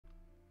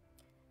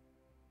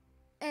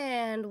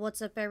And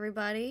what's up,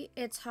 everybody?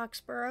 It's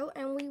Hawksboro,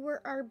 and we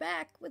are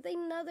back with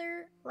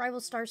another Rival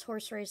Stars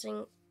horse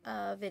racing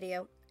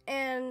video.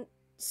 And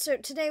so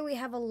today we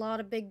have a lot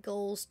of big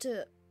goals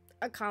to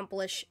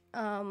accomplish.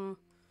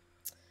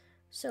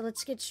 So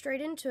let's get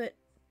straight into it.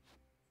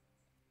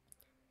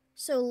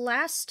 So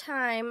last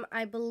time,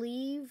 I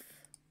believe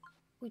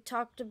we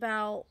talked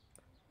about,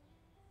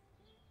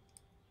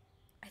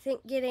 I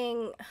think,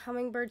 getting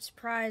Hummingbird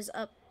Surprise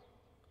up,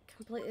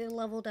 completely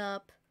leveled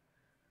up.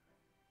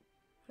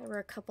 There were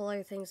a couple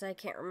other things I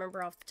can't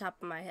remember off the top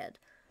of my head.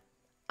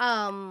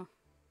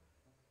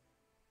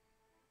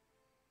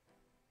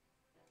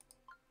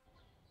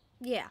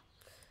 Yeah.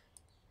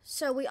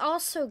 So we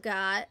also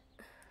got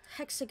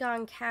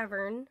Hexagon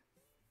Cavern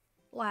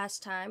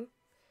last time.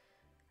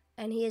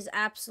 And he is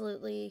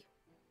absolutely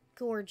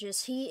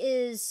gorgeous. He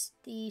is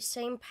the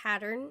same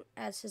pattern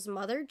as his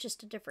mother,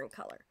 just a different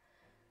color.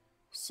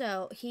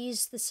 So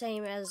he's the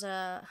same as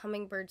a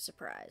Hummingbird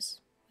Surprise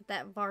with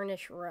that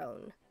varnish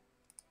roan.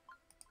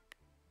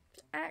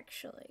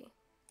 Actually,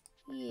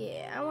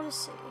 yeah, I want to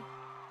see.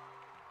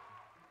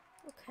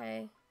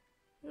 Okay,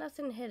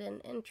 nothing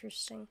hidden.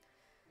 Interesting.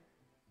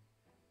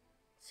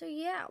 So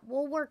yeah,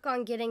 we'll work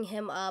on getting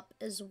him up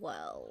as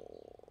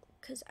well.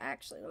 Because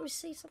actually, let me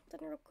see something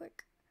real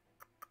quick.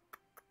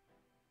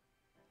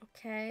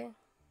 Okay.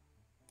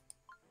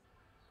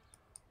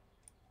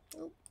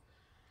 Oh,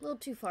 a little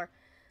too far.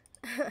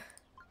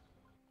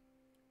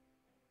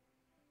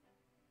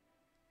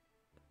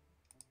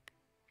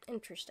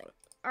 Interesting.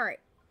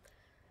 Alright.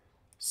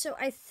 So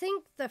I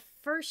think the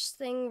first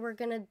thing we're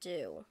gonna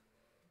do,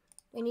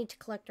 we need to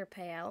collect our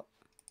payout.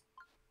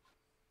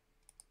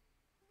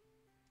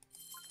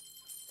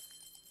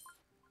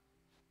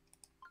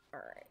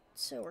 Alright,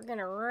 so we're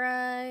gonna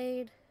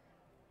ride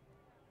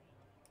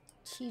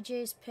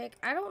TJ's pick.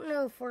 I don't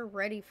know if we're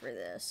ready for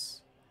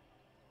this.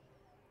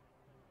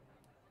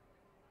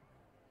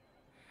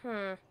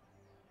 For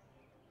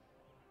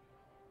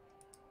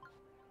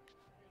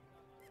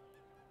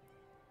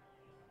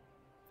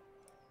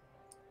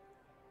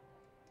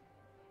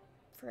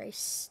a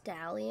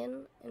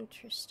stallion?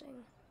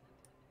 Interesting.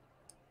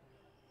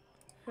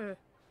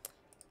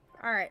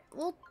 Alright,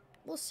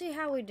 we'll see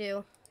how we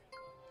do.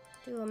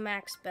 Do a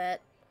max bet.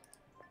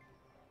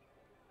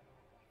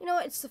 You know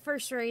what? It's the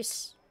first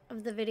race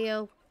of the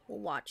video. We'll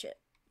watch it.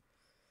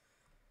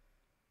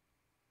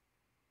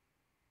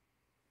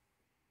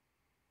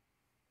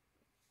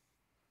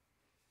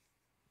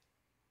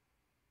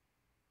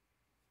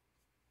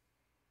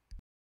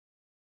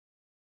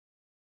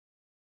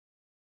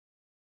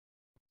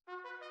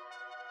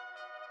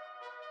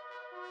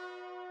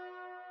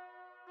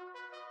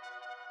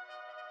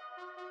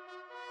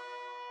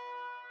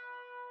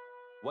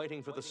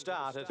 Waiting for the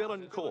start at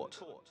Villain Court.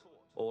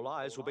 All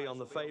eyes will be on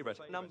the favourite,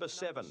 number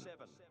 7.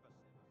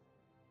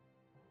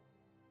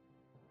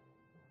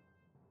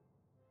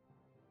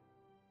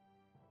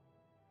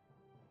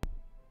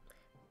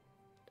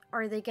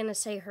 Are they gonna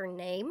say her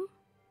name?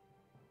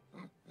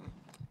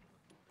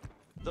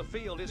 The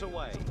field is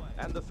away,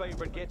 and the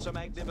favourite gets a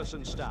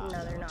magnificent start.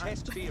 No, they're not.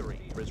 Test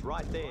Theory is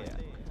right there.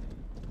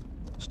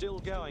 Still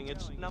going,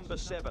 it's number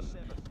 7.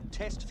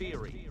 Test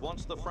Theory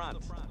wants the front.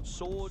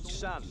 Sword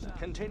Sun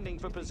contending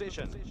for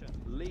position.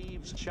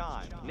 Leaves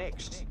Chime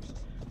next.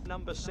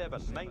 Number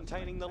 7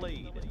 maintaining the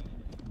lead.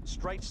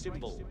 Straight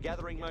Symbol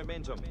gathering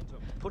momentum.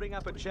 Putting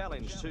up a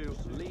challenge to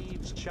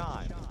Leaves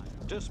Chime.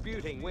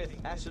 Disputing with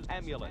Acid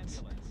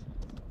Amulet.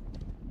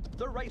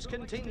 The race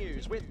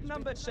continues with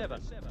number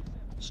 7.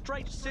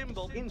 Straight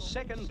Symbol in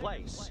second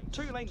place.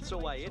 2 lengths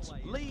away, it's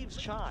Leaves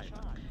Chime.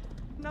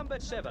 Number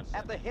 7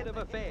 at the head of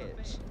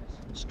affairs.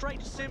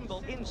 Straight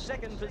Symbol in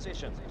second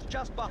position.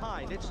 Just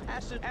behind, it's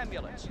Acid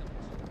Amulet.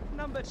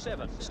 Number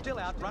 7 still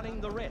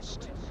outrunning the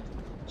rest.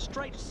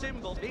 Straight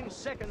Symbol in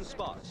second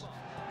spot.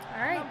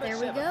 Alright, there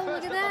we go.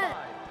 Look at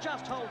that.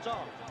 Just holds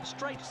on.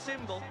 Straight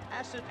Symbol,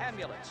 Acid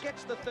Amulet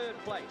gets the 3rd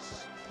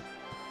place.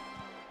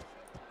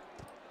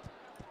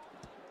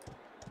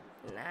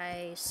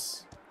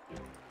 Nice.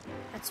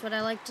 That's what I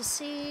like to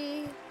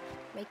see.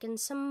 Making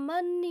some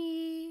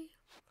money.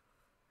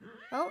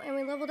 Oh, and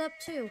we leveled up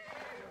too.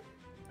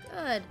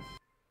 Good.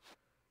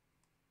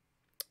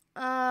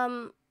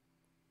 Oh,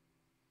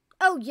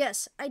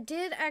 yes. I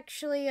did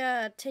actually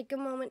take a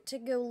moment to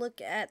go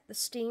look at the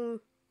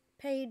Steam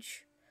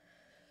page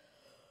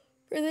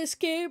for this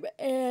game,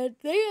 and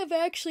they have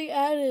actually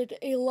added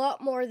a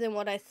lot more than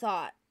what I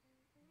thought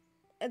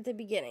at the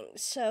beginning.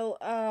 So,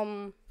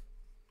 a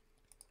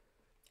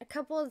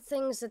couple of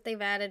things that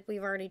they've added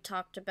we've already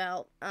talked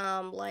about,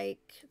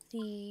 like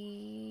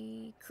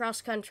the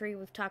cross-country.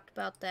 We've talked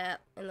about that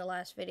in the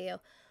last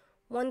video.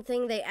 One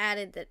thing they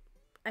added that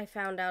I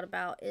found out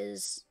about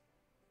is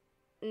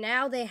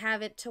now they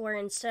have it to where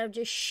instead of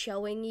just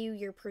showing you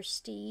your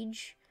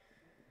prestige,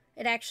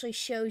 it actually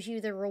shows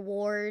you the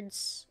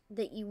rewards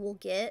that you will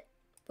get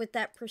with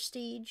that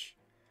prestige.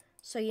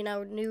 So, you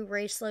know, new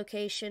race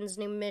locations,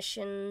 new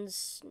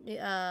missions,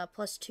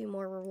 plus 2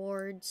 more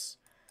rewards.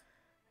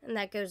 And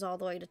that goes all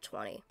the way to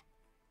 20.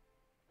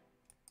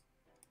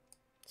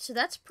 So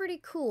that's pretty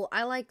cool.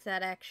 I like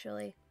that,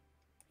 actually.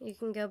 You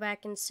can go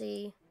back and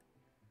see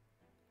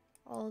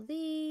all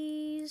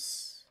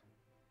these.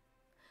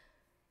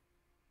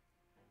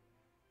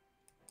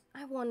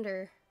 I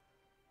wonder.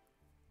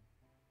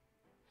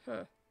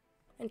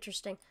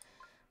 Interesting.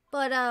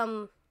 But,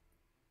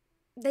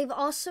 they've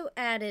also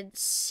added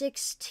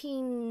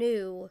 16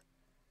 new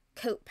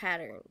coat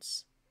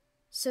patterns.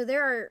 So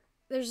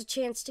there's a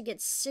chance to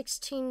get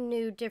 16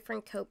 new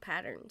different coat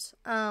patterns.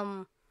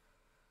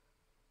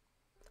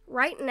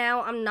 Right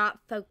now I'm not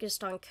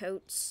focused on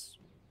coats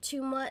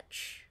too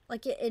much.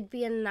 Like, it'd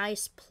be a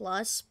nice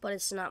plus, but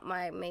it's not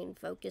my main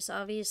focus,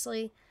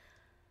 obviously.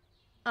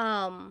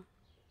 Because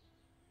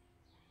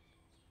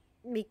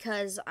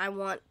I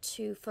want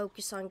to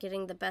focus on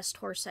getting the best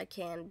horse I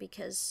can,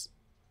 because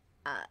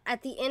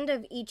at the end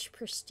of each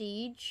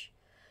prestige,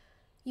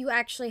 you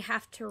actually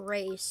have to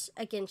race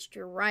against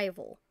your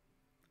rival.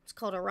 It's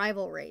called a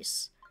rival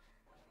race.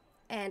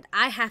 And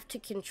I have to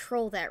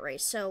control that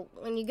race. So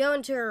when you go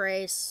into a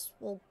race,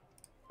 we'll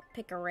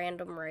pick a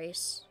random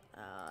race.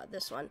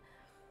 This one.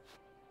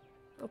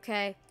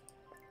 Okay.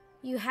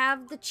 You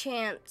have the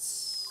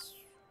chance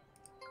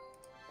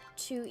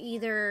to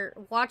either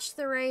watch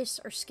the race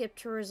or skip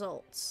to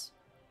results.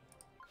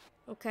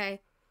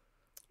 Okay.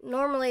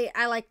 Normally,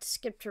 I like to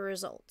skip to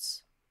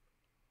results.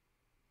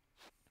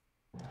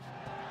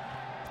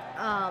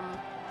 I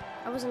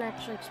wasn't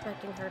actually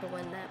expecting her to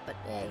win that, but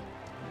hey,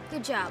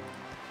 good job.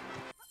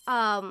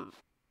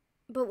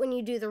 But when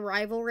you do the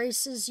rival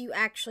races, you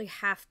actually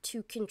have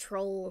to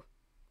control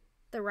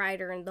the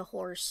rider and the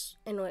horse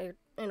in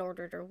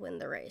order to win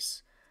the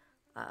race.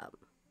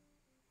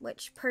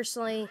 Which,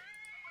 personally,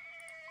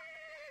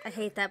 I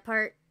hate that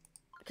part,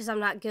 because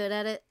I'm not good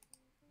at it.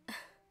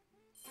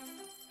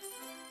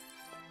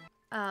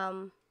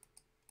 I'm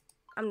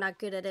not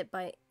good at it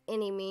by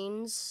any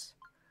means.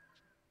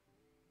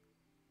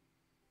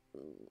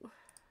 Ooh.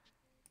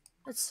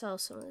 Let's sell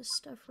some of this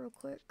stuff real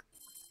quick.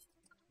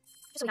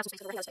 Just so we have some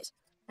space, because I have space.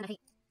 And I hate...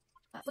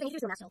 what I need to do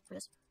is do a max sell for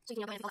this. So you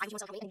can, if all the items you want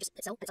to sell for me, and you just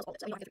hit sell all of it.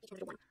 So you don't have to do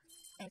each one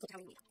and click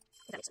how many you need.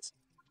 If that makes sense.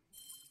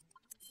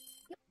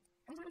 Yep.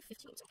 I'm on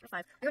 15, so 5.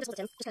 I heard this level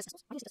 10, just because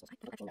pistols. I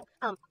don't actually know.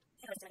 I don't know,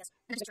 I guess.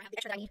 And just make sure I have the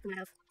extra that I need when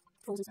I have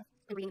tools and stuff,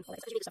 and reading and all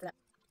that. So I usually do stuff for that.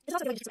 It's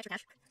also going to get some extra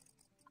cash.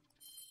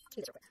 Let's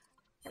do this real quick.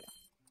 There we go.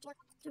 2 more,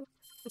 2, and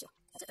 2.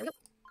 That's it, there we go.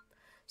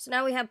 So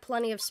now we have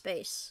plenty of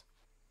space.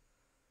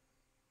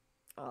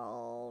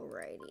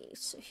 Alrighty,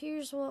 so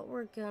here's what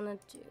we're gonna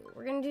do.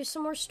 We're gonna do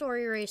some more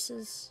story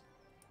races.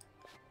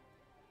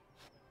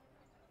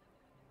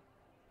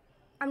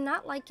 I'm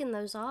not liking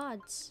those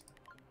odds,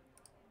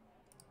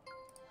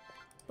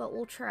 but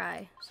we'll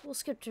try. So we'll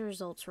skip to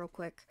results real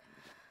quick.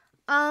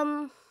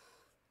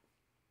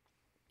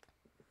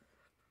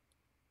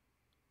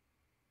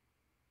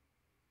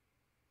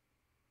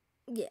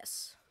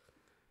 Yes.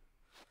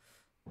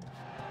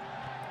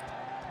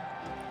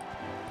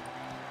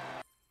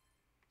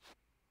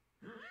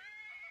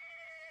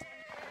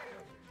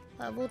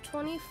 Level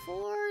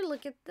 24,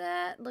 look at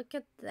that, look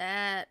at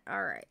that.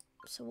 Alright,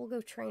 so we'll go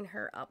train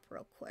her up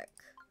real quick.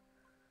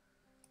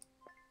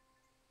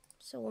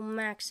 So we'll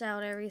max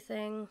out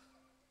everything.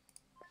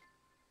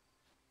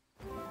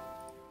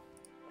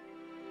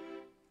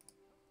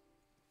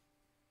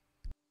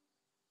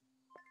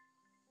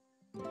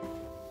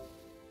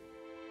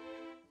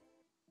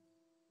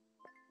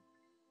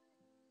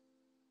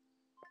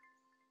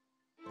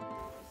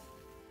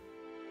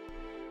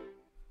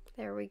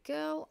 There we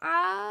go.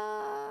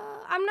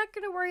 I'm not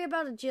going to worry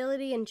about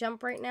agility and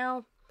jump right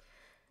now,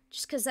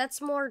 just because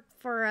that's more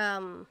for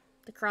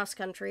the cross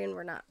country, and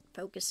we're not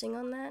focusing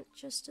on that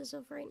just as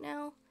of right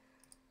now.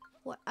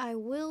 What I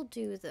will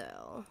do,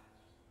 though...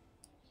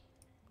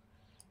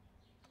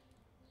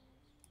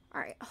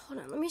 Alright, hold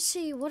on. Let me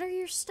see. What are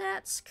your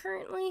stats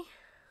currently?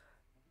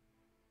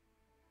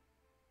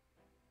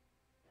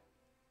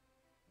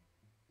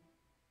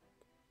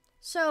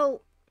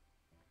 So,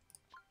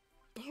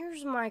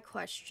 here's my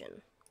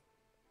question.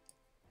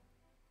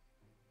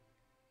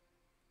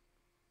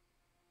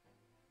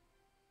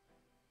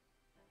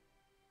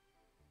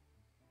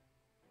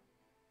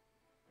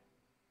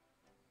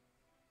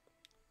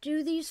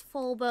 Do these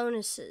full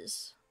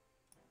bonuses,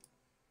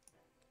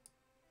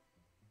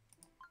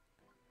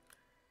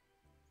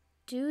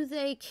 do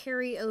they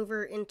carry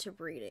over into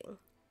breeding?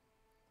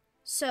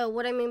 So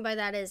what I mean by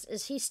that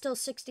is he still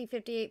 60,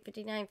 58,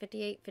 59,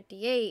 58,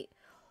 58?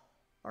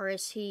 Or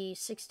is he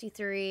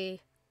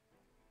 63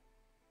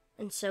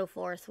 and so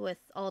forth with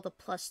all the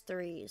plus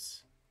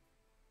 3s?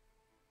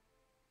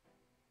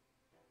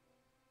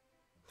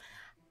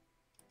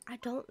 I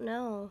don't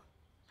know.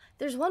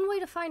 There's one way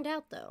to find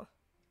out, though.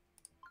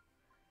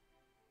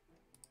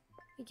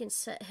 We can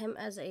set him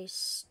as a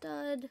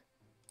stud.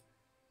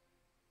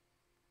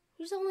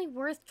 He's only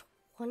worth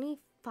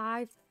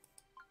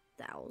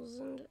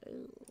 25,000.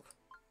 Ooh.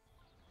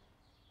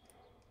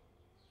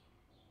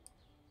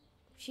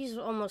 She's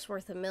almost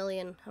worth $1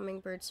 million,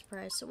 Hummingbird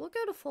Surprise. So we'll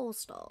go to full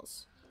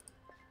stalls.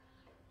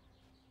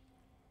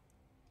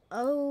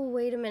 Oh,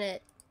 wait a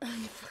minute.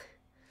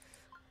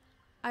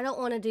 I don't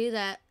want to do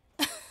that.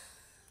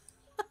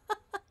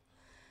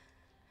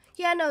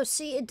 Yeah, no,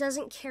 see, it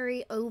doesn't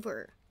carry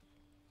over.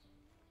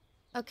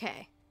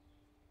 Okay.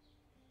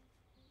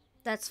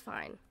 That's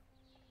fine.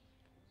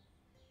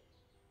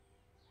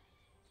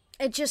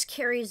 It just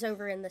carries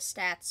over in the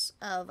stats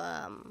of,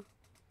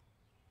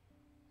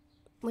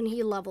 when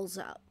he levels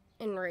up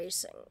in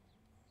racing.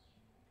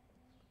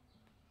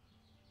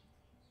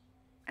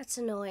 That's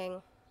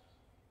annoying.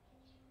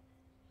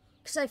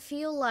 Because I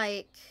feel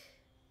like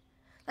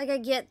I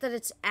get that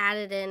it's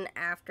added in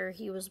after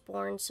he was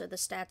born, so the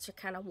stats are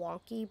kind of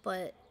wonky,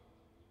 but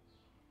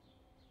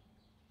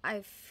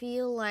I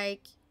feel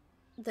like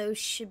those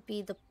should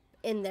be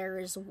in there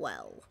as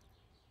well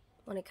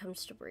when it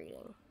comes to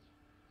breeding.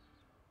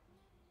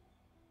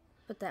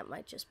 But that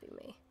might just be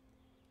me.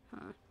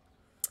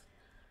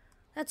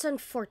 That's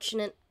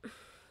unfortunate.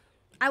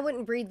 I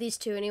wouldn't breed these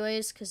two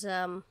anyways, because,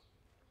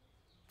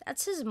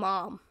 that's his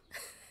mom.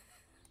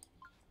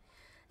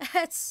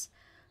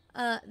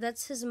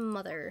 That's his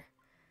mother.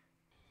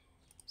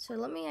 So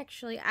let me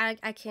actually,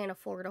 I can't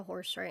afford a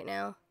horse right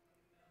now.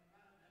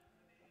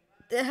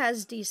 It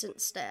has decent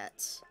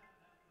stats.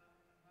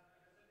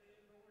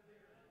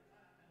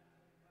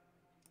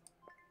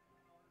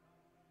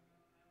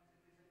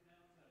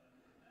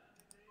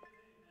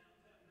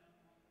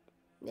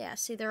 Yeah,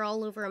 see, they're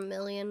all over 1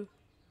 million.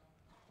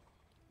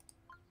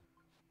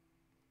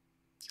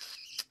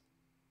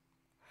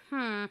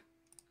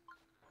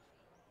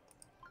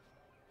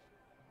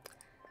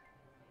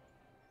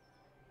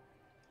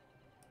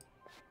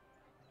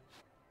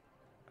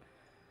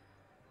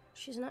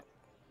 She's not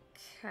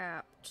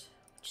capped,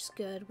 which is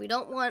good. We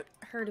don't want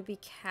her to be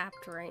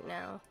capped right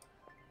now.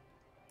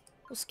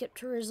 We'll skip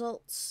to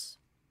results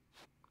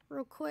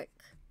real quick.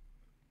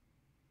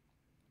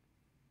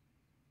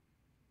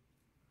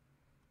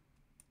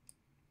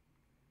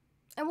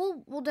 And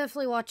we'll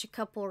definitely watch a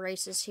couple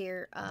races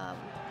here. Hey,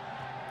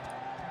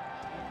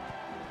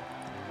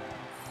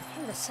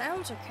 the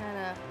sounds are kind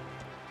of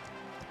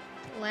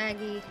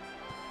laggy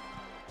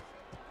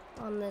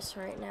on this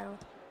right now.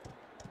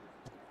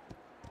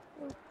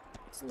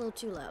 It's a little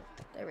too loud.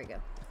 There we go.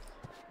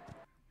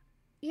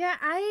 Yeah,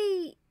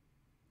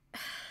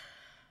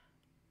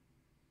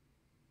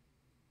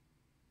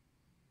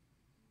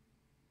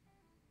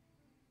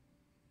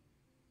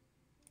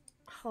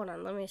 hold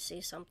on, let me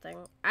see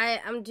something.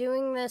 I'm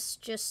doing this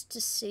just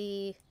to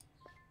see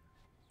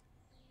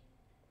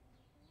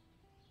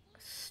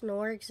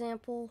snore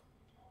example.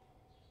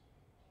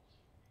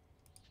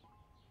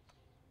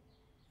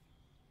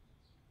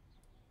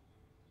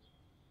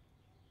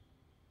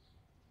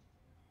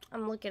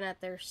 I'm looking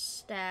at their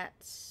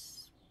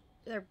stats,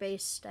 their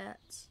base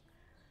stats,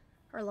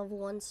 or level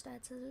 1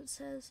 stats as it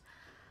says.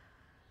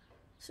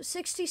 So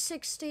 60,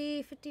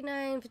 60,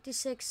 59,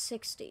 56,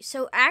 60.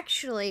 So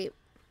actually,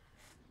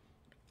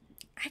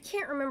 I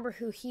can't remember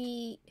who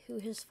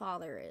his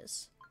father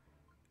is.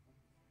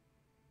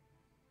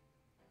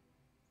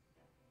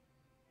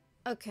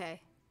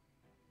 Okay.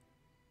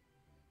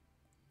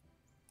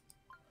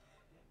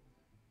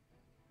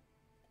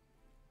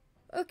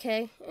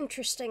 Okay,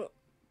 interesting.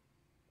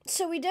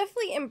 So we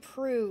definitely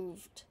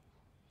improved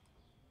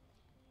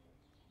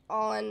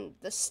on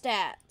the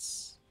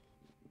stats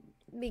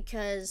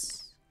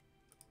because,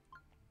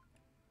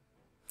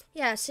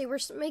 yeah, see, we're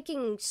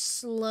making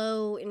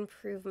slow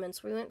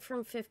improvements. We went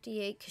from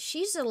 58, because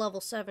she's a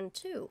level 7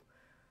 too.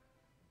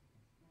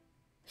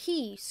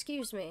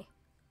 Excuse me.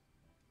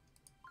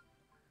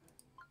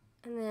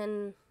 And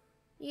then,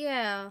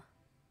 yeah.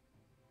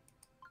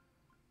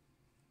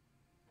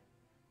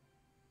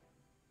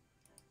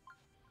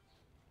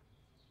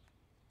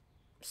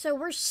 So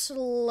we're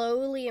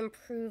slowly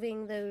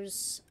improving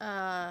those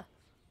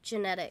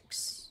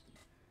genetics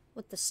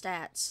with the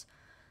stats,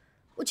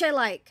 which I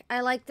like.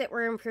 I like that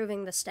we're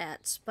improving the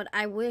stats, but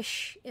I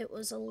wish it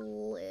was a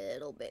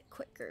little bit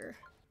quicker.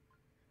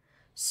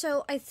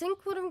 So I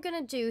think what I'm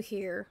gonna do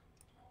here...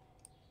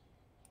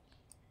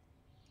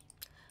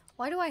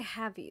 Why do I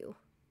have you?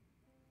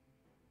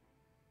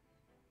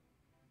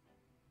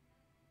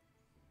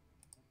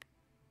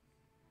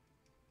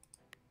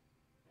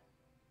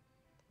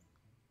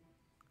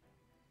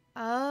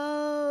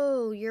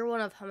 Oh, you're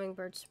one of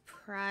Hummingbird's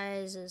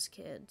prizes,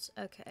 kids.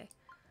 Okay.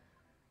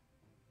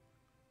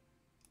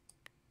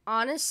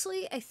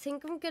 Honestly, I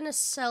think I'm gonna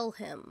sell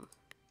him.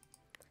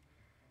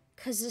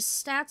 Because his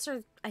stats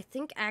are, I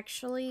think,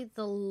 actually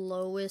the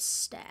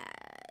lowest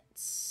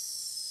stats.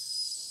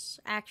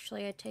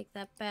 Actually, I take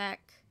that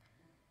back.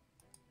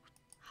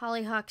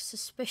 Hollyhock's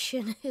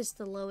Suspicion is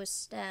the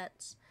lowest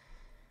stats.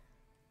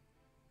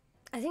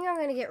 I think I'm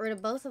gonna get rid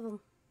of both of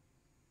them.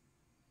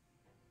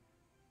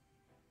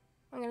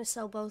 I'm gonna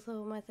sell both of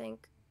them, I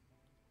think.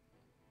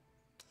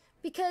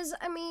 Because,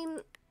 I mean...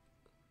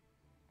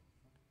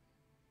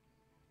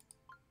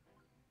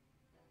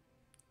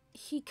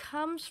 he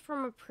comes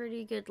from a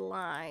pretty good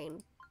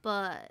line,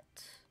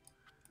 but...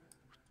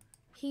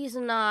 he's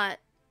not...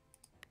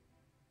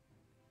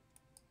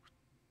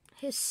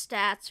 his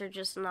stats are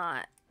just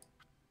not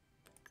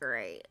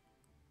great.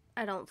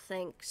 I don't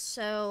think.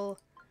 So,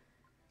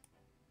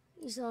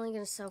 He's only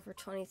gonna sell for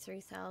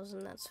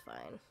 23,000. That's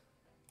fine.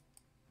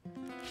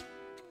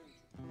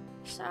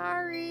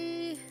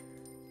 Sorry.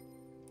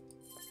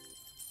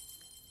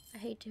 I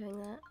hate doing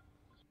that.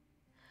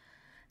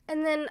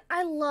 And then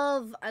I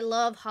love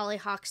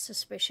Hollyhock's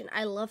Suspicion.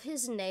 I love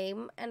his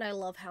name and I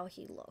love how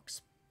he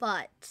looks.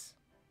 But,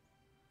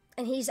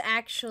 and he's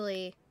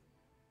actually,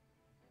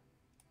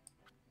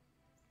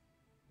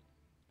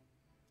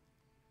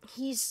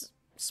 he's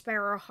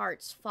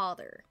Sparrowheart's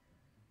father.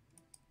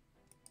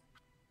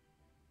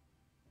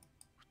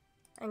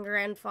 And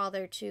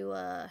grandfather to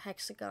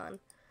Hexagon.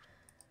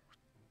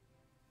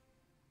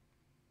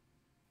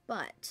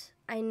 But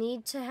I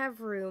need to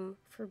have room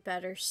for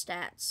better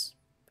stats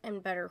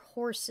and better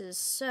horses,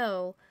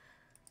 so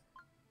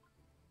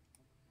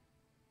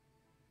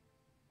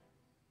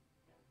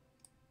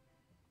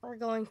we're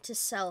going to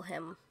sell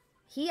him.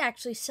 He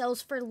actually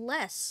sells for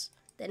less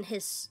than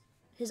his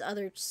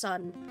other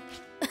son.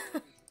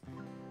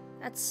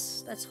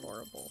 That's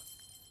horrible.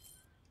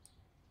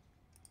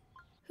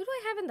 Who do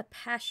I have in the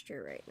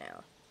pasture right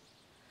now?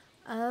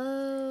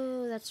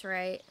 Oh, that's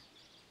right.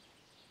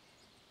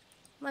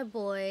 My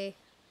boy.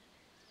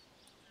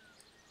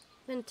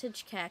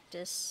 Vintage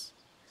Cactus.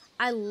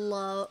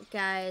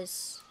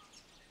 Guys,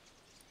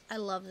 I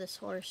love this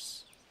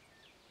horse.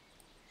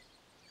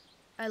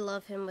 I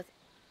love him with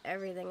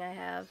everything I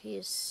have. He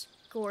is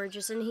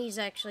gorgeous, and he's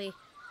actually...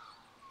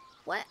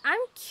 What? I'm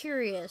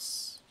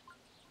curious.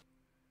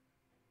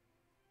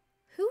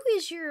 Who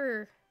is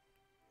your...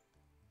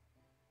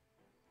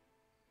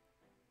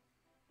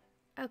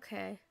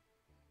 Okay.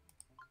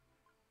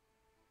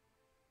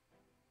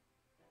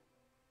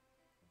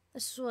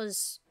 This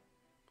was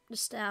the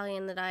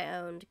stallion that I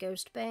owned.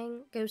 Ghost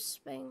Bang?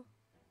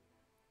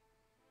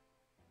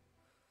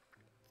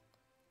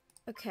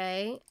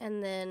 Okay,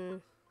 and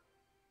then...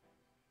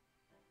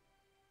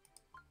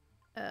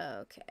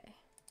 Okay.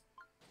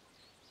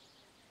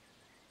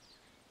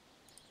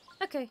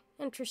 Okay,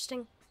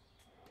 interesting.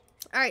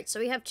 Alright, so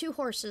we have 2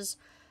 horses.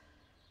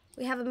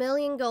 We have 1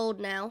 million gold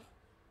now.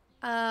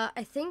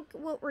 I think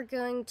what we're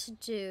going to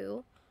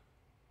do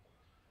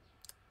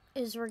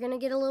is we're going to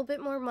get a little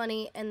bit more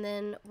money, and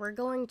then we're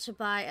going to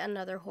buy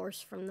another horse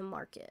from the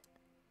market.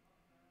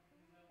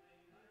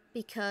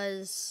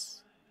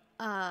 Because,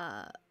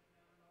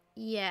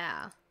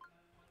 yeah.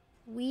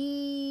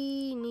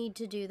 We need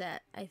to do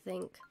that, I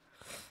think.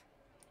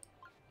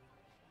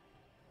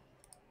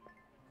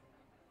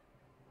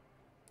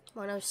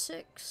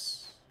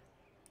 $106.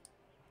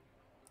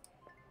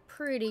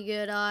 Pretty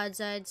good odds,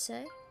 I'd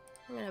say.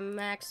 I'm gonna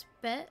max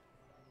bet.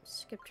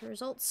 Skip to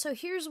results. So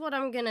here's what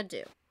I'm gonna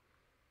do.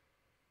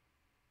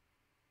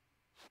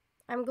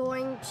 I'm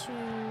going to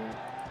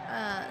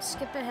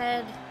skip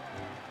ahead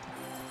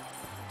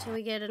till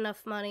we get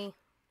enough money,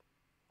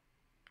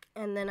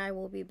 and then I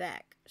will be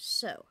back.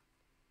 So,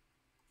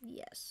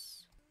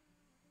 yes.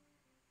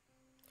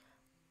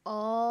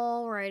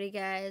 Alrighty,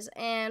 guys,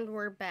 and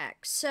we're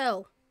back.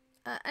 So,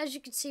 as you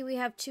can see, we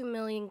have 2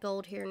 million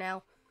gold here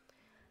now.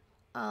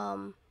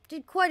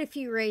 Did quite a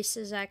few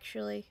races,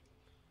 actually,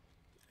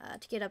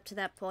 to get up to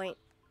that point.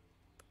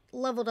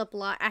 Leveled up a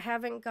lot. I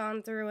haven't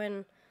gone through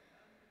and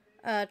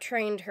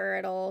trained her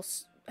at all,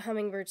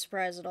 Hummingbird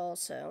Surprise at all,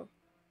 so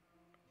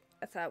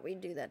I thought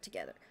we'd do that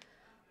together.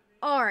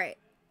 Alright.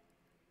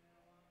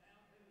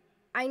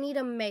 I need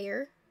a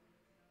mare,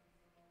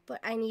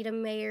 but I need a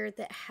mare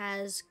that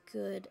has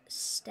good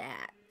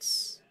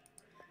stats.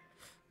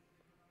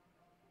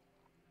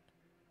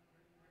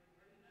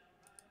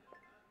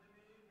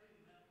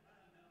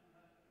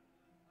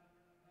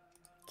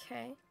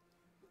 Okay.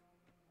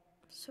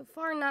 So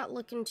far, not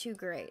looking too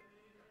great.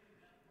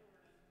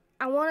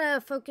 I want to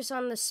focus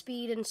on the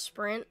speed and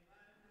sprint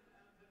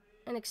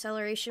and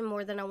acceleration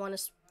more than I want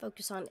to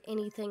focus on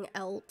anything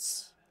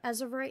else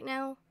as of right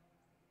now.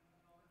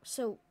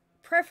 So,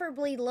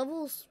 preferably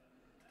levels,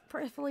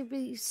 preferably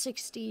be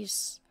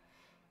 60s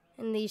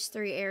in these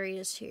 3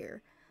 areas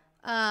here.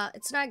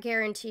 It's not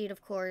guaranteed,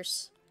 of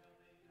course,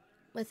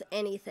 with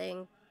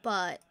anything,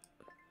 but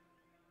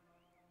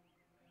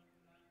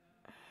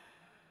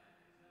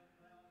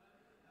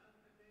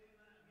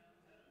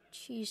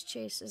Cheese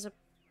Chase is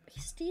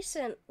he's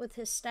decent with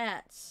his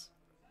stats.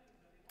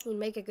 He'd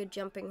make a good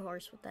jumping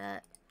horse with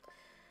that.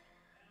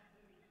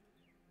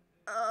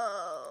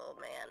 Oh,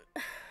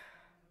 man.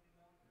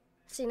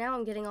 See, now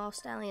I'm getting all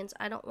stallions.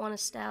 I don't want a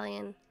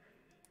stallion.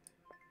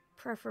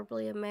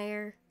 Preferably a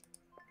mare.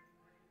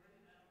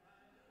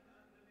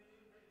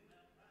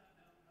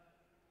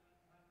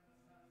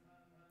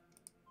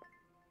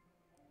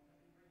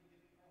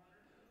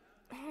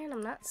 Man,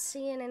 I'm not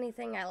seeing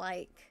anything I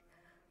like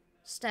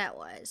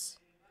stat-wise.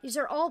 These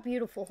are all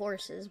beautiful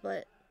horses,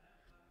 but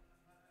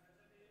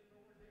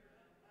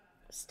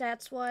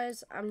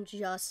stats-wise, I'm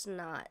just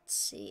not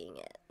seeing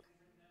it.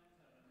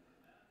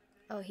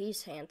 Oh,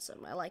 he's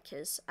handsome. I like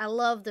his... I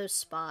love those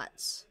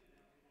spots.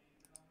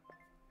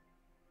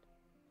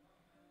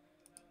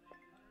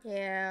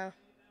 Yeah.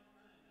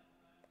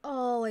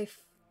 Oh, he's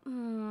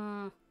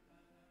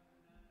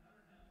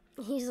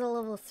a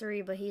level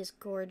 3, but he's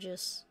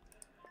gorgeous.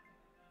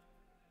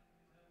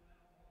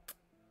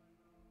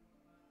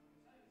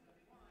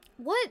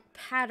 What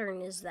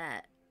pattern is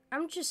that?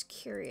 I'm just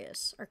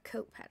curious. Our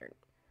coat pattern.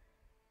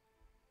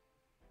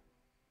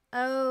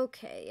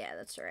 Okay, yeah,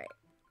 that's right.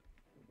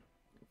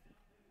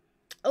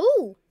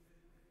 Oh!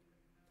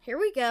 Here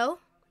we go.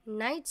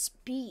 Knight's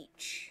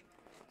Beach.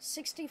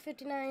 60,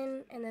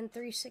 59, and then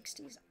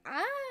 360s.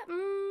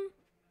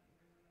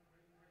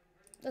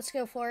 Let's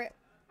go for it.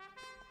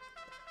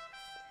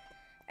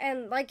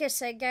 And like I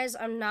said, guys,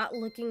 I'm not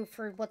looking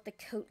for what the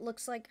coat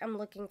looks like. I'm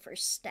looking for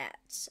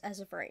stats as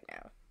of right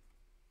now.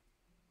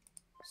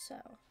 So.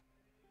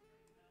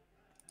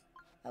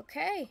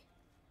 Okay.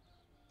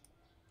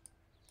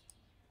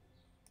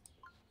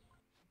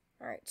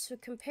 Alright, so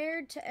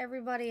compared to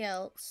everybody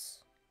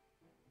else.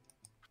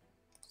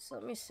 So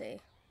let me see.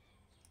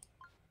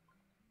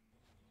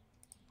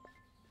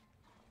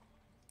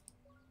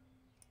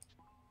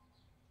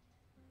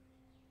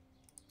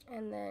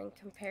 And then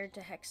compared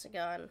to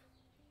Hexagon.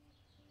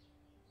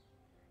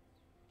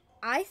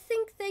 I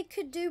think they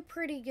could do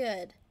pretty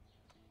good.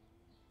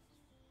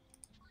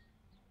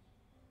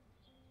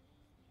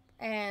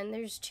 And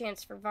there's a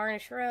chance for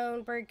Varnish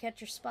Roan,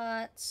 Birdcatcher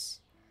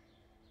spots.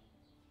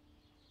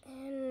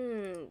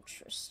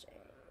 Interesting.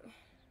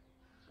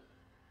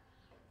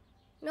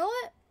 You know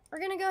what? We're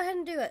going to go ahead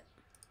and do it.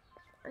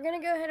 We're going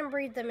to go ahead and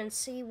breed them and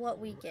see what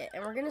we get.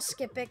 And we're going to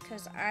skip it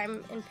because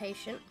I'm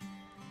impatient.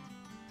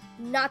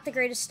 Not the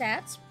greatest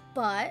stats,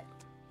 but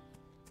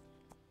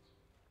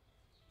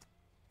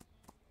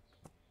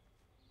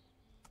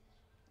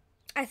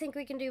I think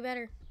we can do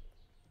better.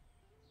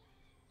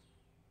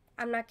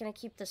 I'm not going to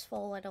keep this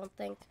full, I don't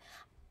think.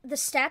 The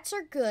stats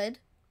are good.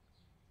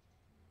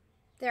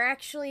 They're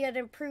actually an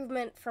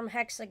improvement from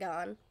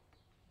Hexagon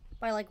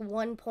by like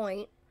 1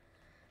 point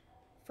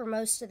for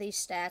most of these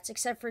stats,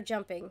 except for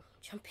jumping.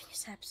 Jumping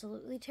is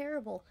absolutely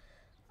terrible.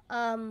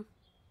 But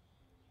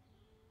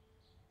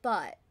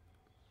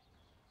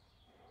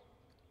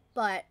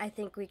I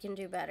think we can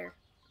do better.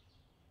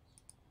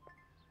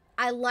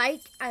 I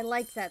like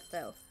that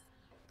though.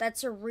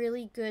 That's a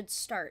really good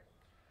start.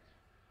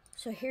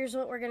 So here's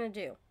what we're gonna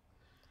do.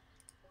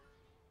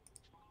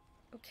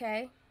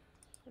 Okay,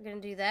 we're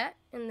gonna do that,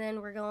 and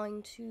then we're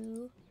going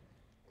to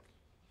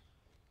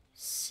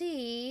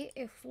see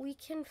if we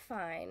can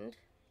find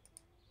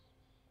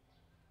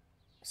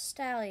a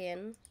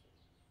stallion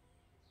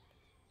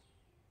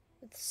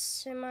with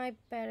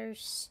semi-better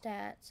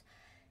stats.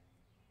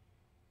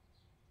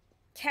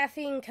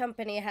 Caffeine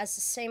Company has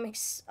the same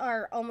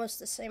or almost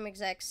the same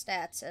exact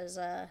stats as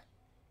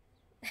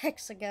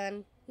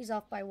Hexagon. He's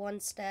off by 1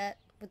 stat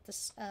with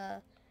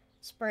the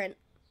sprint.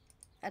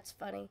 That's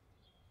funny.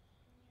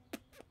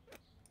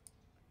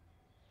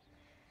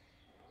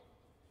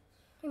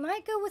 We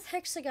might go with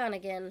Hexagon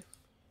again,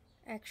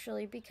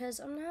 actually, because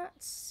I'm not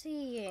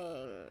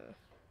seeing.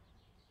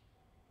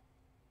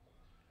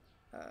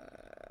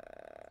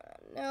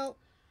 Nope.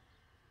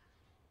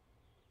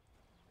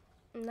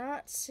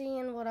 Not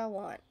seeing what I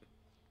want.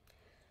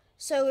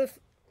 So if,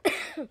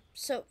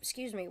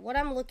 excuse me, what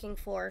I'm looking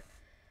for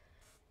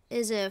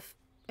is if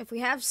we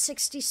have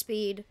 60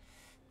 speed,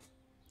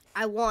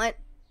 I want,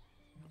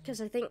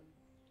 because I think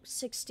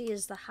 60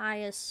 is the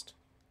highest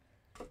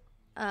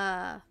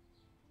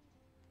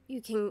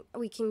we can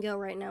go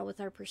right now with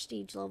our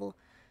prestige level.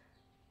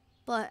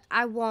 But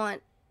I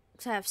want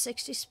to have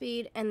 60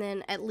 speed and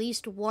then at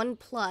least 1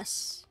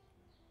 plus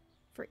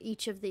for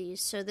each of these.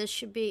 So this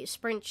should be,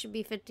 sprint should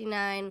be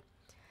 59,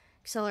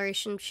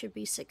 acceleration should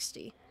be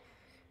 60,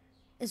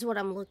 is what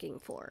I'm looking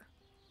for.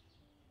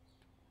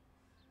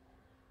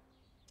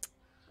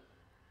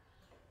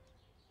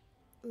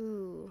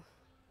 Ooh.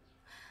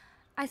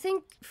 I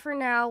think for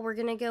now we're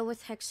gonna go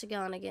with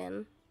Hexagon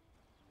again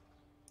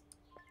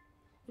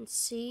and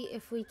see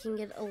if we can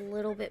get a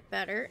little bit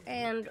better.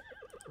 And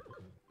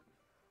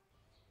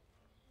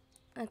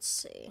let's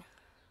see.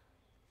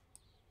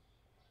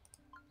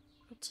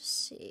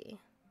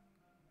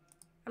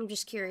 I'm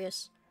just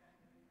curious.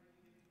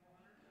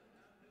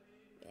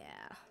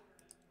 Yeah.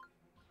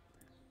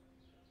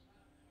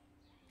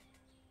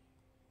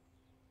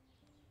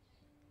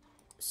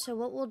 So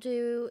what we'll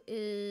do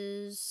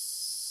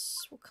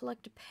is we'll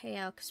collect a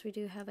payout because we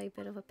do have a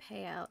bit of a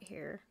payout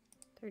here.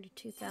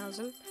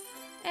 32,000.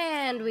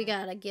 And we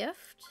got a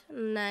gift.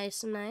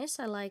 Nice, nice.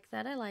 I like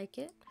that. I like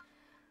it.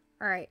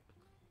 Alright.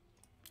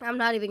 I'm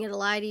not even going to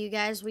lie to you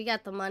guys. We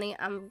got the money.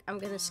 I'm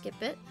going to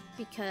skip it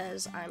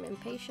because I'm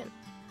impatient.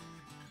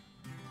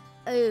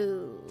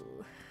 Oh.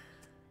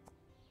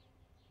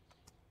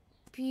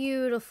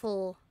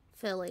 Beautiful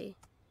filly.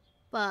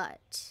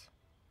 But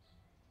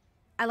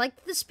I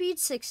like the speed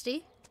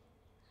 60.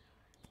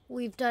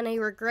 We've done a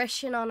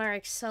regression on our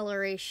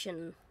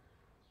acceleration.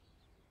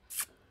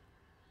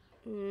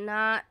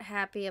 Not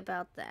happy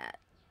about that.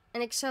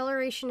 And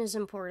acceleration is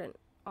important.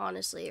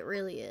 Honestly, it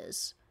really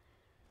is.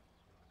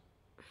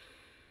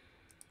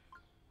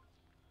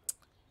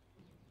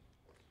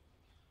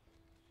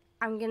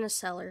 I'm gonna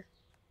sell her.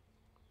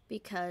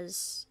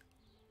 Because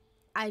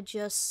I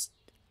just...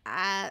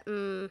 all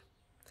the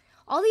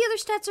other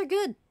stats are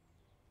good.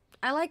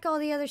 I like all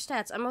the other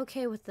stats. I'm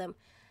okay with them.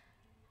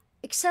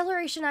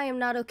 Acceleration I am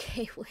not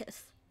okay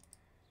with.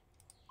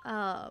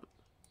 Or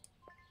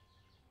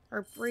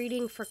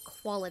breeding for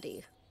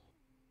quality.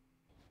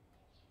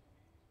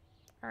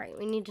 Alright,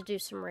 we need to do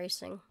some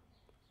racing.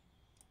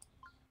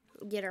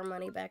 Get our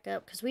money back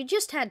up. Because we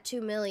just had 2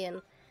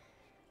 million.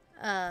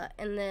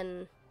 And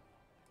then...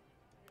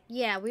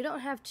 yeah, we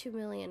don't have 2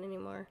 million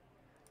anymore.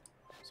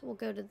 So we'll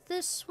go to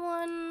this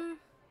one.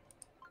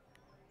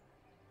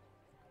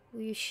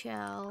 We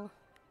shall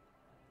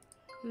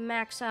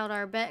max out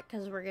our bet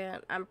because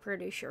I'm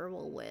pretty sure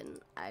we'll win.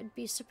 I'd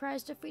be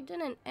surprised if we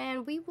didn't.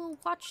 And we will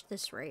watch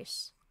this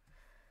race.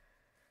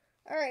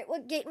 Alright,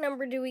 what gate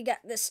number do we got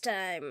this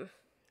time?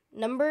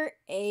 Number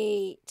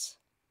 8.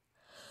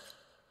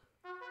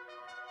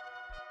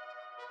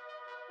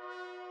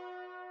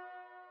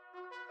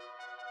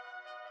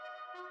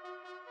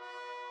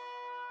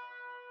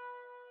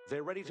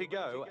 They're ready to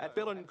go at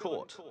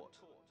Billencourt.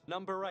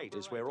 Number 8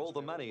 is where all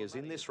the money is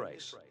in this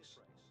race.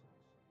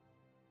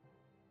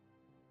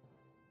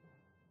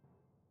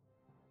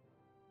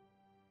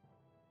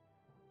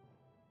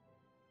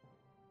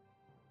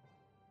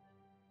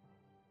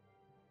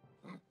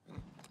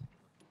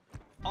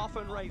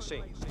 Often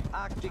Racing.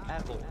 Arctic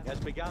Apple has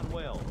begun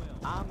well.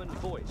 Almond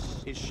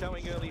Voice is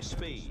showing early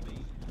speed.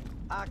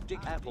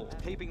 Arctic Apple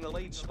keeping the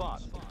lead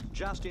spot.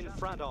 Just in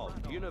front of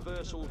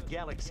Universal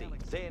Galaxy.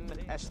 Then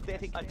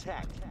Aesthetic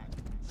Attack.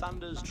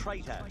 Thunder's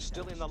Traitor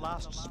still in the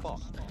last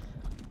spot.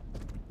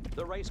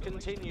 The race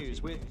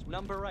continues with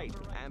number 8,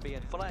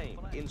 Ambient Flame,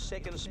 in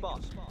second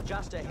spot.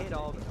 Just ahead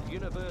of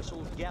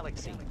Universal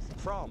Galaxy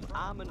from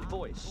Almond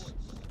Voice.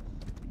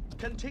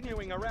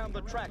 Continuing around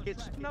the track,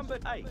 it's number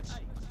 8.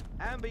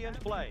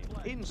 Ambient Flame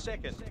in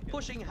second,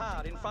 pushing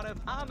hard in front of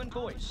Almond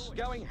Voice,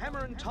 going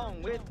hammer and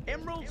tong with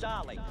Emerald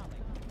Darling.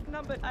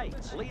 Number 8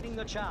 leading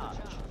the charge.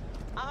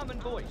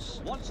 Almond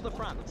Voice wants the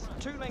front.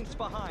 2 lengths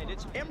behind,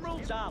 it's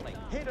Emerald Darling,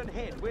 head and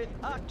head with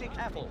Arctic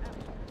Apple.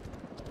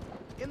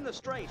 In the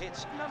straight,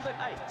 it's number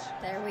 8.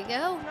 There we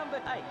go. Number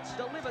 8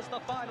 delivers the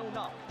final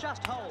knock,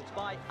 just holds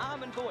by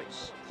Almond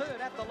Voice.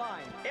 Third at the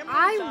line, Emerald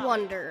I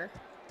wonder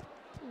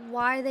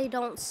why they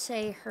don't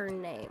say her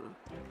name.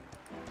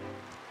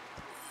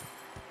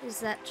 Is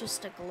that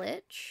just a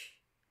glitch?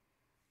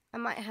 I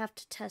might have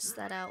to test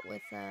that out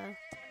with,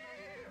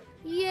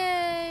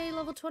 yay!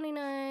 Level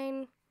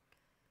 29.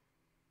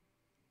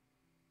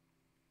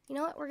 You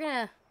know what? We're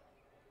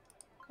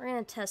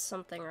gonna test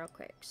something real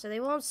quick. So they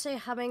won't say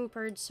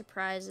Hummingbird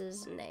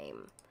Surprise's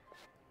name.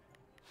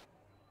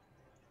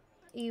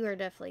 You are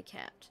definitely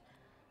capped.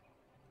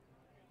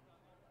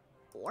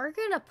 We're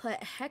gonna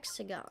put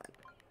Hexagon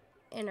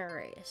in a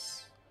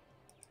race.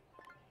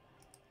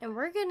 And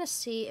we're gonna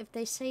see if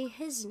they say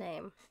his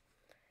name.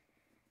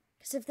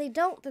 Because if they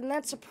don't, then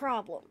that's a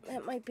problem.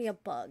 That might be a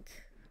bug.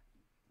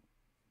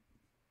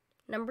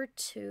 Number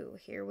 2.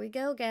 Here we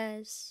go,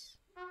 guys.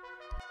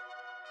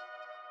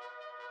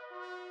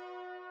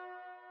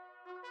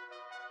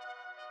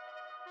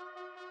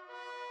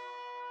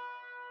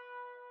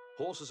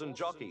 Horses and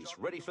jockeys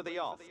ready for the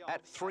off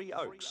at 3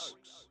 Oaks.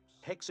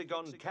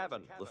 Hexagon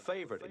Cavern, the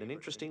favourite in an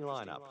interesting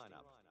lineup.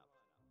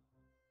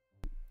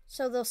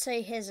 So they'll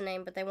say his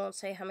name, but they won't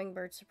say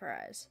Hummingbird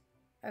Surprise.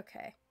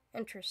 Okay,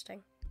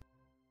 interesting.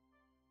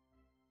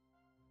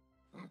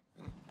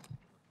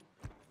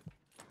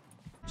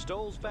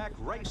 Stalls back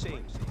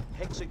racing.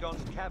 Hexagon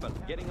Cavern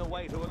getting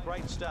away to a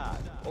great start.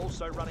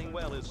 Also running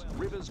well is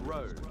Rivers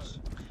Rose.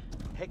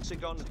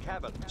 Hexagon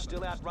Cavern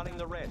still outrunning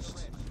the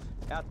rest.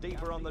 Out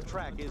deeper on the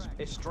track is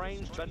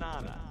Estranged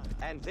Banana.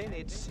 And then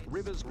it's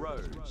Rivers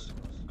Rose.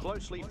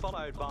 Closely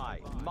followed by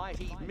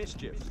Mighty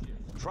Mischief.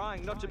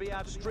 Trying not to be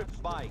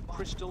outstripped by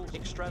Crystal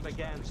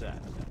Extravaganza.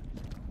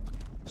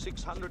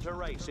 600 to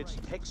race, it's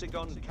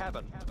Hexagon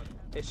Cavern.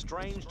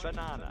 Estranged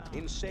Banana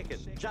in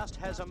second, just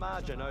has a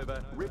margin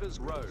over Rivers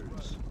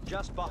Rose.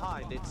 Just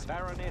behind, it's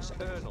Baroness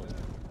Ernal.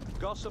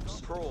 Gossip's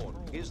Prawn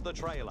is the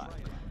trailer.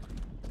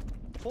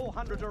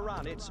 400 to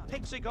run, it's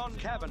Hexagon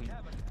Cavern.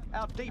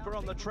 Out deeper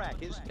on the track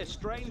is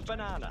Estranged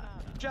Banana.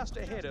 Just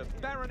ahead of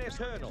Baroness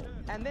Ernal.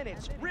 And then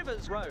it's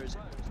Rivers Rose.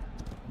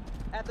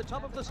 At the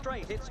top of the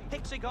straight, it's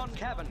Hexagon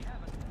Cavern.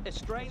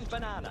 Estranged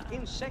Banana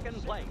in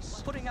second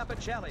place, putting up a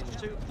challenge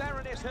to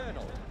Baroness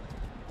Ernal.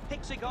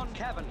 Hexagon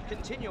Cavern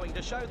continuing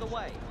to show the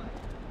way.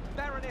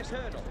 Baroness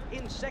Ernal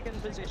in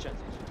second position.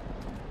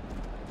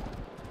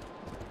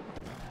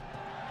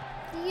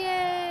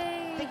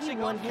 Yay! Hexagon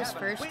He won his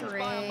Cavern first wins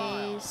by a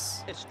mile.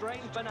 race.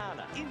 Estranged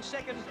Banana in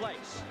second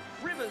place.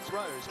 Rivers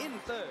Rose in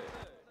third.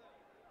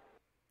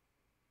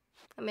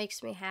 That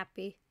makes me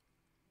happy.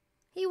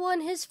 He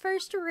won his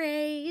first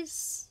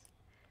race.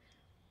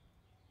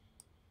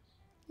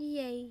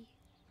 Yay.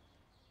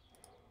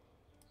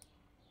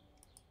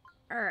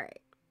 Alright.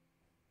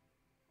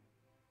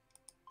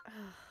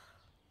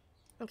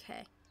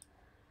 Okay.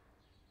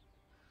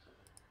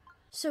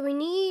 So we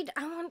need,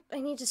 I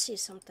need to see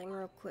something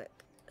real quick.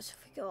 So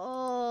if we go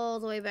all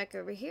the way back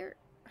over here,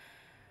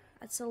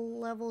 that's a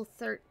level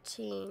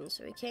 13,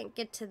 so we can't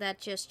get to that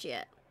just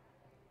yet.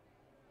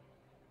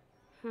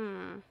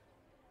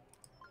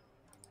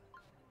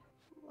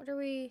 What are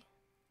we,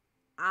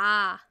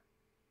 Ah.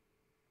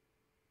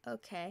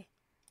 Okay.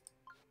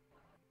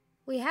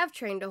 We have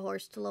trained a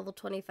horse to level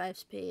 25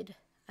 speed,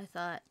 I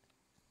thought.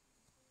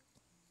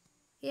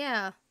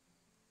 Yeah.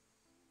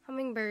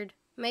 Hummingbird.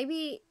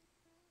 Maybe...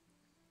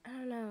 I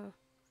don't know.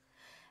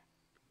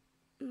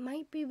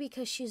 Might be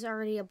because she's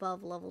already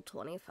above level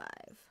 25.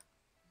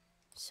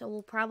 So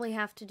we'll probably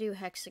have to do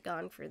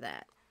hexagon for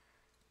that.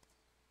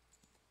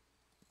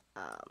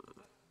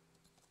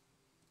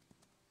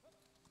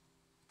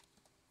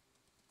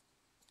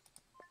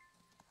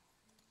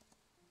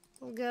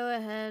 We'll go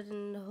ahead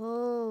and...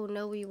 Oh,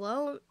 no we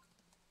won't.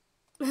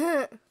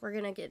 We're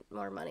gonna get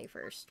more money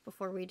first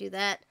before we do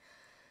that.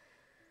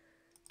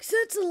 Because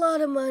that's a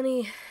lot of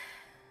money.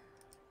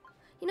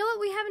 You know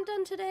what we haven't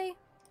done today?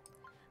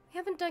 We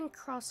haven't done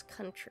cross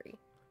country.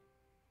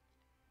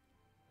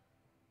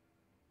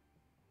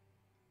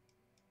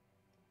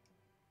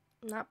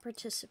 Not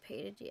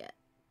participated yet.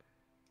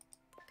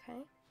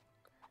 Okay.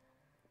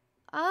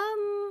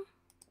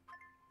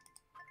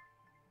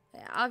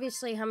 Yeah,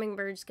 obviously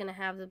Hummingbird's gonna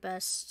have the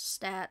best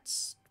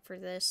stats for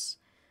this.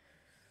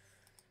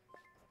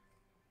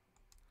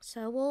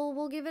 So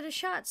we'll give it a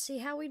shot, see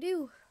how we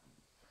do.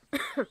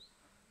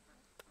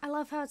 I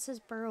love how it says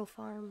Burrow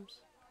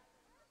Farms.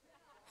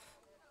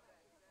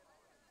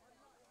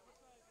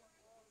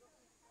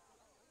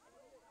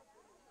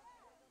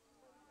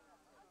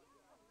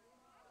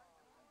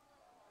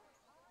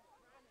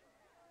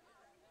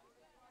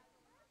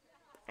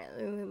 Alright,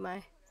 let me move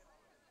my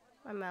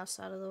mouse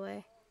out of the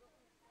way.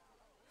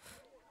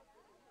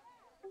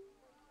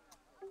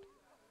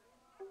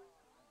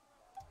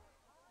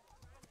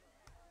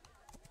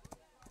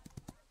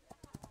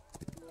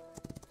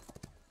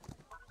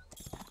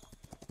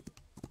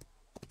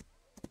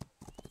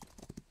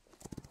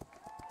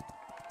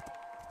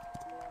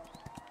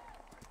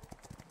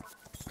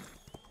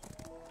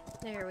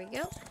 There we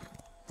go.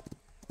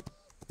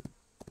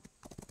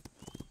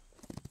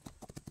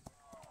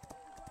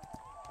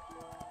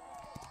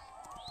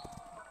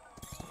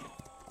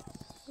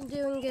 I'm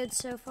doing good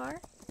so far.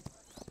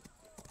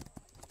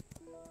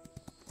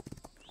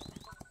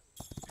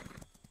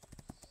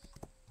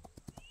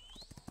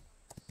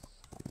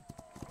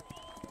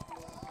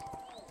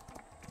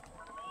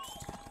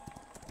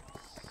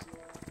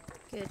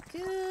 Good,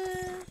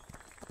 good.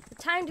 The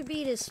time to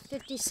beat is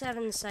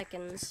 57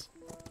 seconds.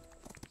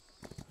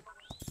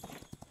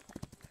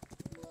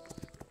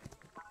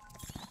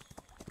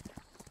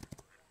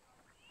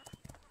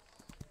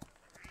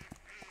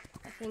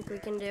 I think we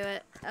can do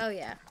it. Oh,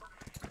 yeah.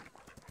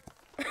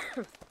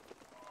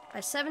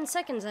 By 7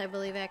 seconds, I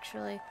believe,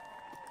 actually.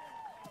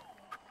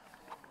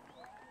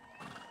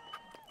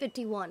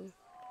 51.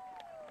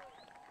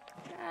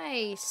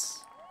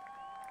 Nice.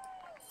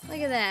 Look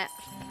at that.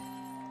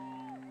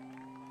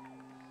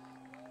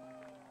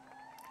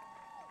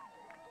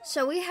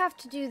 So we have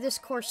to do this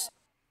course,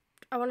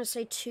 I want to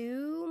say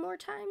 2 more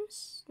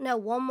times? No,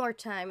 1 more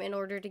time in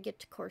order to get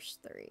to course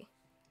 3.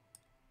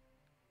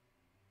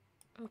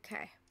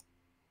 Okay.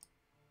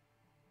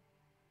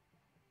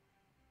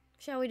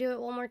 Shall we do it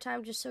 1 more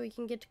time just so we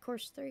can get to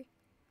course 3?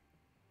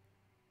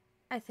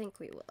 I think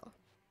we will.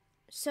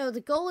 So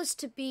the goal is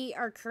to beat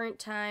our current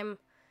time.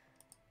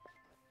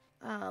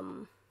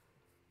 Let's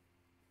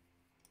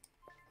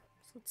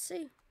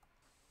see.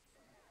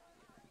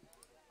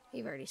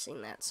 You've already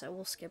seen that, so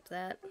we'll skip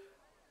that.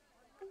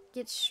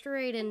 Get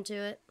straight into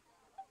it.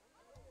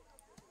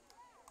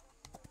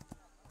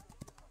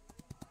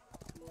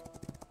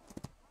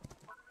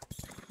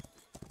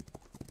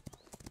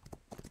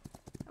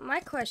 My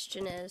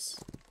question is...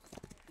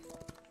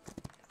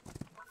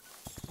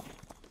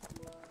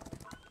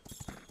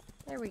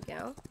 There we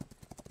go.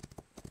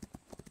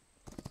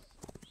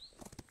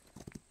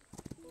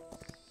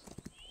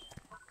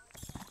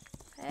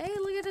 Hey,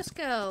 look at us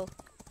go.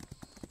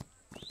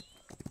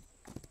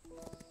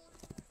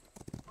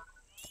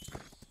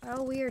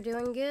 Oh, we are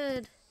doing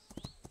good.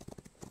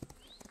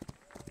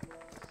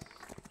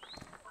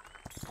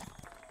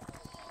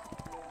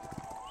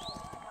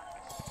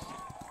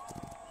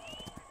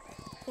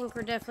 I think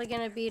we're definitely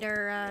going to beat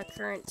our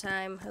current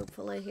time,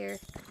 hopefully, here.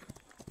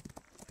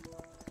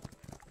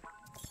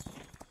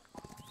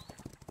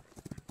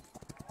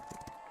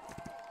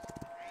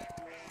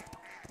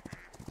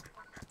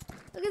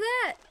 Look at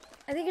that!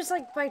 I think it's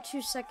like by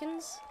 2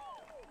 seconds.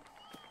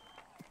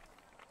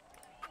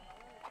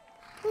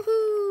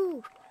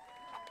 Woohoo!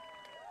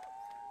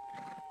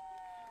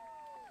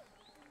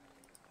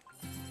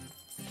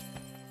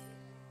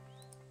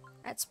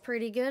 That's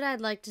pretty good,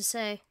 I'd like to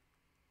say.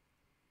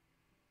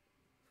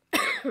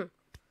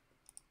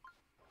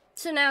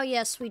 So now,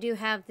 yes, we do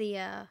have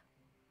the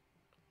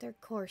third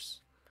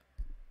course.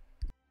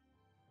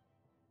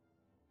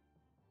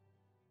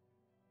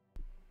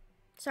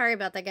 Sorry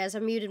about that, guys. I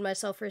muted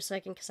myself for a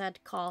second because I had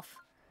to cough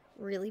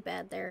really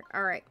bad there.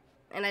 Alright,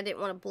 and I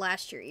didn't want to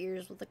blast your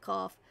ears with a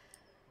cough.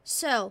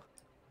 So,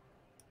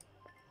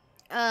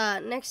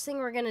 next thing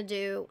we're going to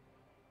do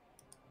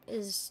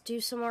is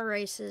do some more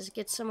races,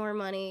 get some more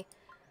money,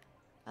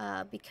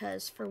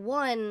 because for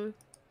one,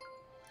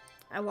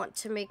 I want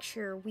to make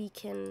sure we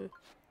can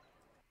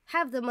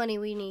have the money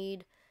we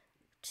need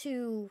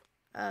to,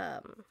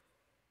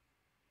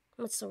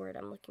 what's the word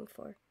I'm looking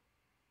for?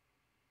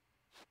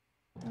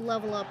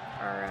 Level up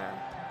our,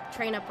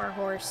 train up our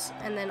horse,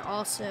 and then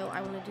also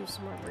I want to do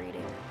some more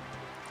breeding.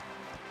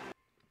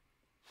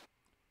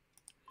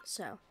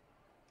 So,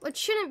 it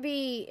shouldn't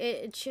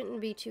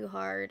be too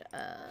hard.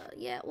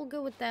 Yeah, we'll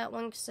go with that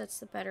one because that's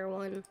the better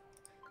one.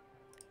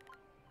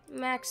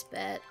 Max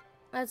bet.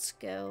 Let's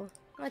go.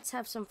 Let's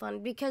have some fun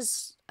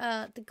because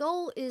the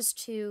goal is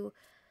to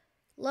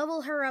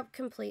level her up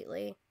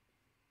completely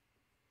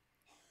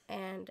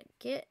and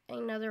get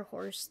another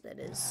horse that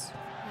is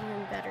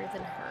even better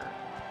than her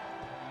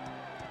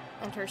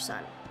and her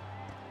son.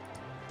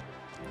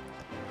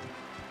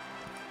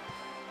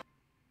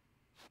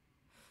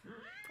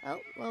 Oh,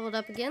 leveled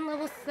up again,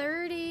 level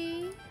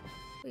 30.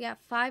 We got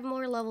 5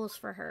 more levels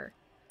for her.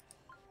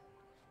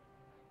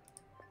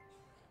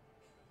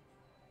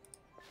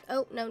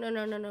 Oh,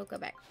 no, go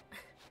back.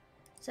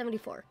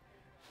 74.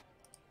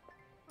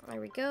 There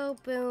we go,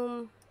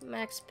 boom,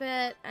 max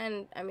bet,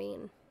 and, I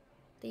mean,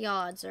 the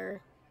odds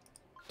are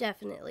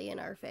definitely in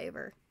our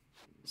favor.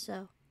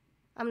 So,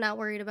 I'm not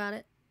worried about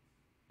it.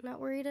 Not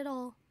worried at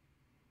all.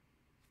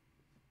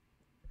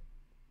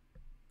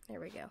 There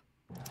we go.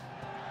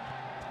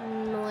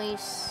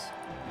 Nice.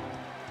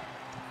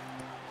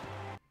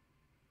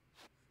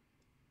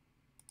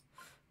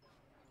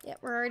 Yeah,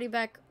 we're already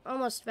back,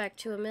 almost back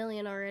to 1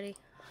 million already.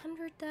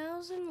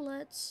 100,000?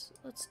 Let's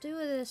do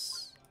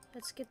this.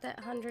 Let's get that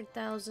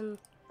 100,000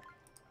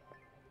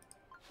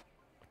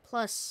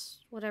 plus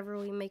whatever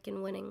we make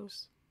in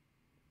winnings.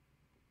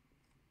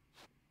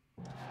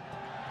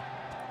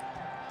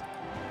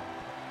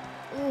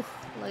 Ooh,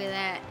 look at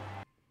that.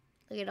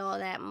 Look at all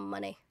that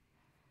money.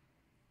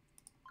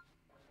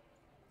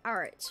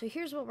 Alright, so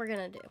here's what we're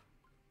gonna do.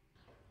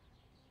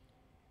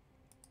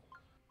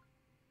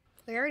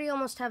 We already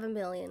almost have 1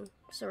 million,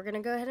 so we're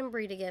gonna go ahead and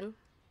breed again.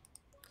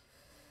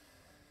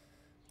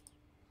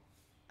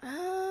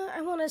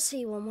 I want to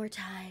see one more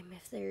time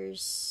if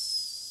there's...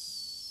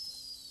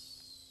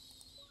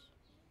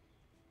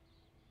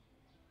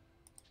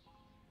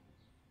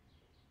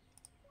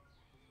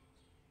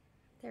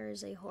 There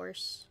is a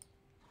horse.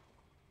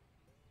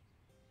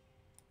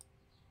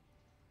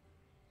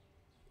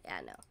 Yeah,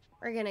 no.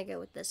 We're gonna go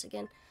with this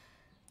again.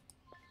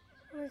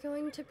 We're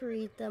going to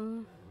breed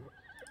them.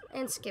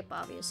 And skip,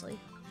 obviously.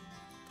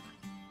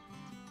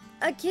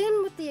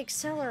 Again with the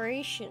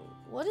acceleration.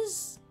 What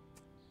is...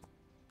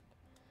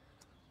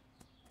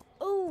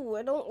 Oh,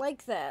 I don't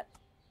like that.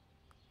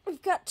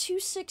 We've got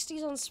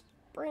 260s on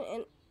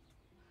sprint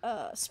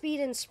and speed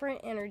and sprint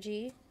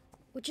energy,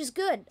 which is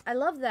good. I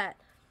love that.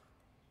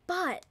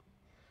 But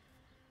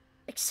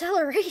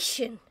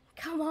acceleration,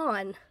 come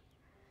on.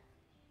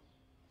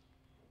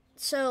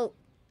 So,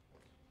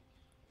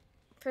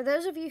 for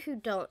those of you who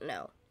don't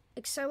know,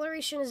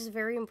 acceleration is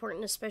very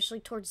important, especially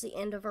towards the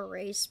end of a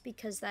race,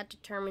 because that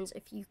determines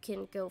if you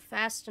can go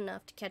fast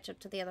enough to catch up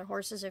to the other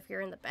horses if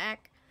you're in the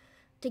back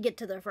to get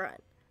to the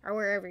front. Or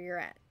wherever you're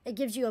at. It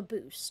gives you a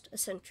boost,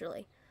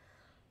 essentially.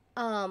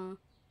 The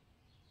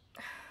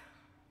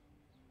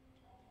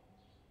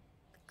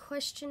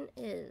question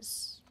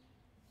is...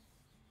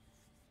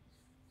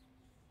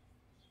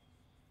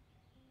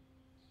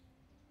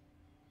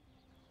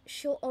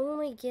 She'll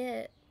only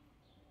get,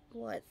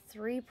 what,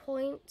 3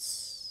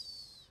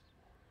 points?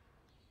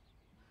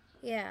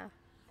 Yeah.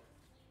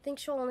 I think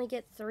she'll only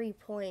get 3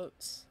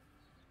 points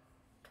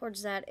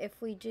towards that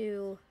if we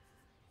do...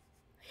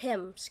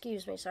 Him,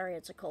 excuse me, sorry,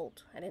 it's a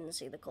colt. I didn't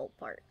see the colt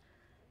part.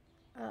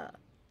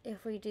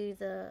 If we do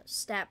the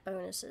stat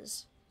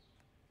bonuses.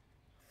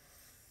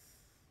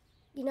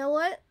 You know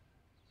what?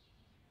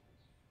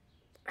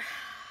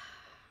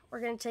 We're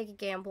gonna take a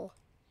gamble.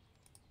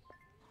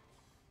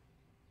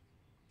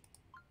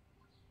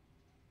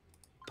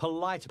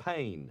 Polite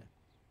pain.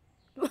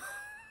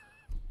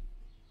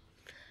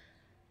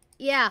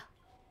 Yeah,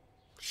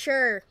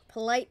 sure,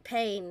 polite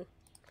pain.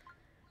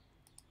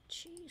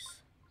 Jeez.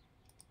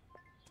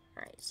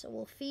 Alright, so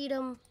we'll feed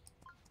them,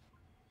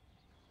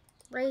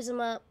 raise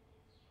them up,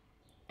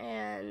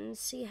 and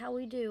see how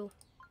we do.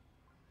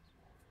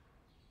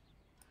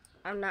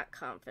 I'm not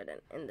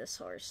confident in this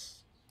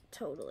horse.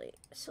 Totally.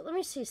 So let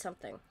me see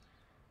something.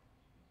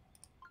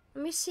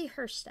 Let me see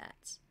her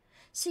stats.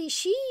 See,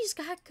 she's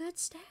got good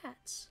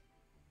stats.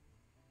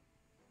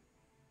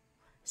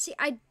 See,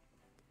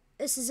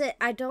 this is it.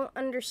 I don't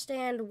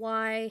understand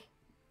why...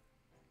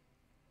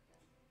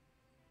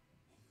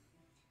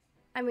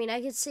 I mean,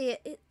 I could see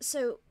it.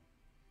 So,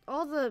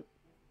 all the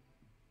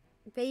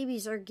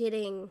babies are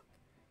getting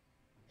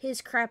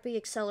his crappy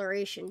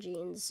acceleration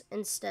genes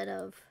instead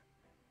of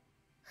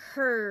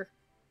her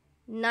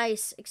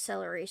nice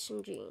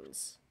acceleration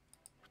genes.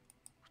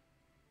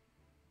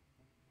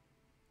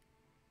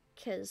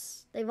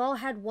 Because they've all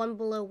had one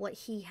below what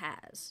he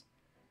has.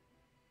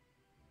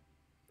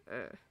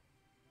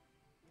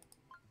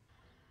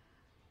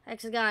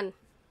 Hexagon.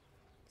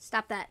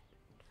 Stop that.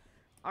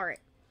 Alright.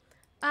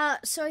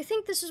 So I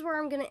think this is where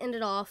I'm going to end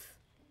it off.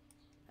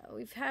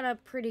 we've had a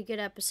pretty good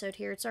episode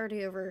here. It's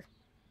already over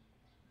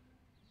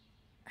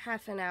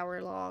half an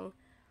hour long.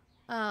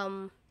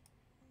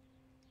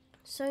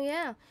 So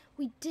yeah,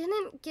 we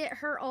didn't get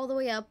her all the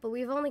way up, but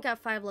we've only got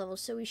 5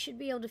 levels, so we should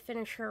be able to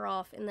finish her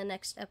off in the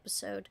next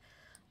episode.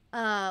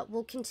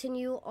 We'll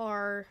continue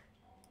our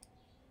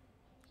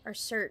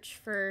search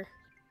for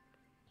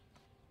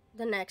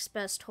the next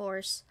best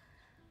horse.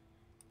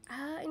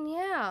 And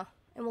yeah,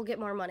 and we'll get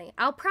more money.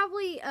 I'll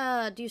probably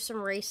do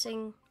some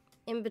racing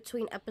in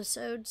between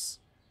episodes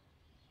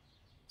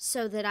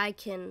so that I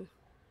can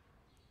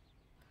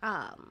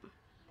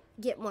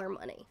get more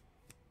money.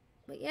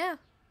 But yeah,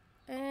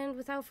 and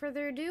without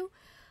further ado,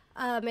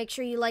 make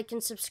sure you like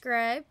and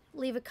subscribe.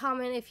 Leave a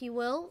comment if you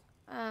will.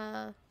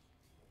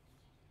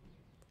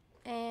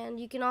 And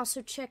you can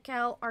also check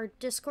out our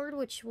Discord,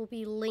 which will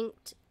be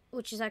linked,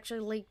 which is actually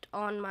linked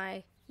on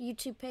my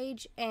YouTube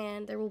page,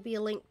 and there will be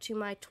a link to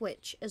my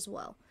Twitch as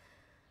well.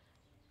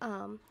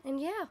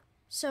 And yeah,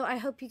 so I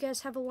hope you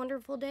guys have a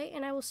wonderful day,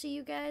 and I will see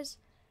you guys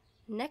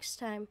next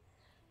time.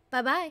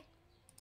 Bye-bye.